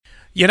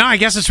I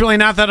guess it's really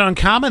not that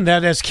uncommon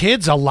that as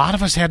kids, a lot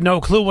of us had no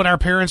clue what our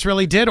parents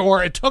really did,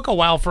 or it took a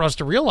while for us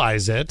to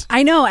realize it.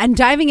 I know. And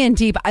diving in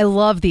deep, I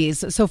love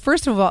these. So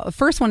first of all,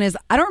 first one is,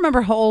 I don't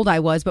remember how old I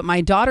was, but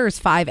my daughter is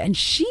 5 and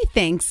she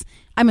thinks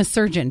I'm a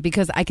surgeon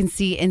because I can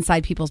see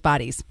inside people's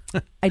bodies.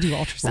 I do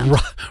ultrasound.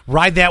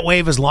 Ride that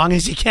wave as long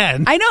as you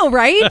can. I know,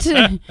 right?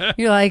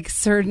 You're like,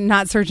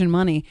 not surgeon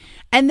money.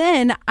 And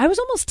then I was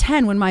almost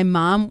 10 when my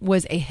mom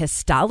was a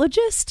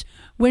histologist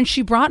when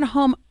she brought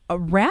home a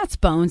rat's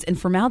bones and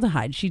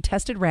formaldehyde. She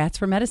tested rats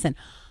for medicine.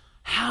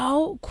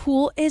 How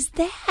cool is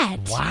that?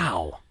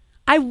 Wow.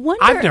 I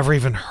wonder. I've never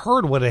even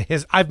heard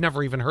I've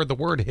never even heard the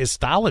word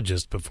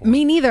histologist before.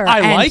 Me neither.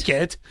 I like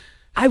it.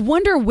 I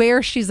wonder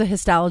where she's a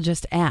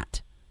histologist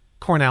at.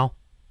 Cornell.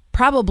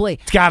 Probably.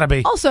 It's got to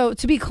be. Also,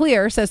 to be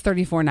clear, says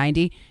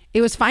 3490,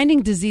 it was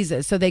finding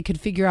diseases so they could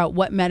figure out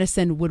what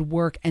medicine would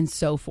work and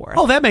so forth.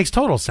 Oh, that makes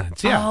total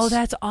sense. Yes. Oh,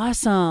 that's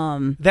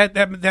awesome.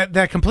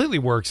 That completely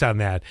works on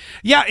that.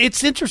 Yeah,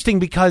 it's interesting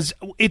because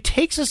it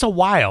takes us a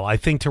while, I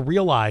think, to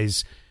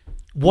realize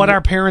what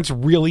our parents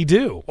really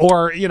do,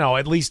 or,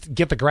 at least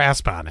get the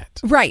grasp on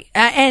it. Right.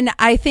 And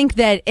I think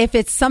that if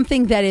it's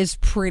something that is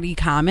pretty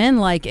common,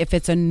 like if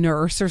it's a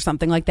nurse or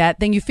something like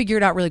that, then you figure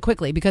it out really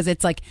quickly because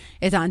it's like,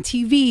 it's on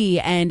TV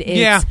and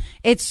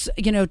it's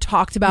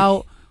talked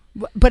about.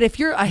 But if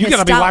you're you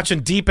got to be watching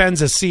deep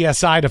ends of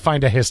CSI to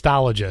find a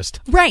histologist.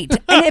 Right.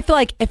 And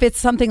if it's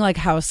something like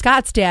how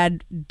Scott's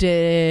dad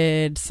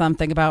did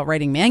something about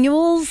writing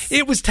manuals.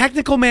 It was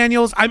technical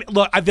manuals.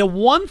 The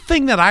one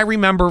thing that I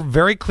remember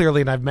very clearly,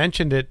 and I've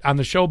mentioned it on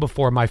the show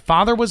before, my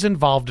father was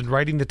involved in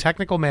writing the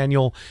technical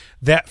manual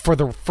that for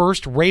the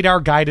first radar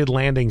guided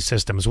landing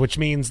systems, which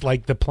means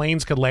like the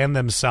planes could land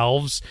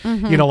themselves,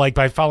 like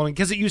by following,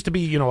 because it used to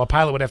be, a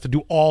pilot would have to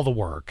do all the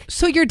work.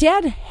 So your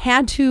dad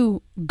had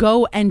to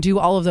go and do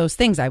all of those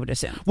things, I would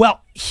assume.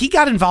 Well, he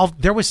got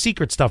involved. There was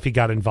secret stuff he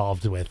got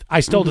involved with.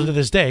 I still do to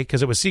this day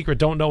because it was secret.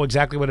 Don't know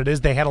exactly what it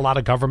is. They had a lot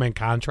of government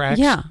contracts.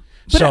 Yeah.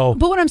 But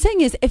what I'm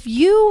saying is if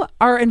you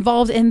are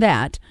involved in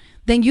that,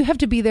 then you have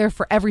to be there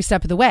for every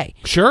step of the way.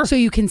 Sure. So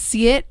you can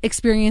see it,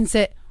 experience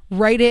it,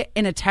 write it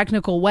in a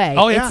technical way.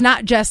 Oh, yeah. It's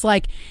not just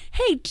like,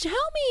 hey, tell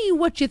me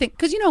what you think.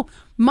 Because,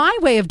 my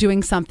way of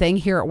doing something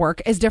here at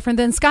work is different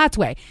than Scott's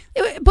way.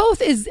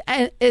 Both is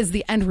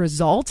the end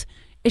result.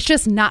 It's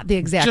just not the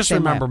exact same way. Just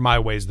remember my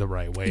way's the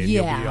right way, and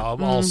you'll be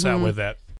all set with it.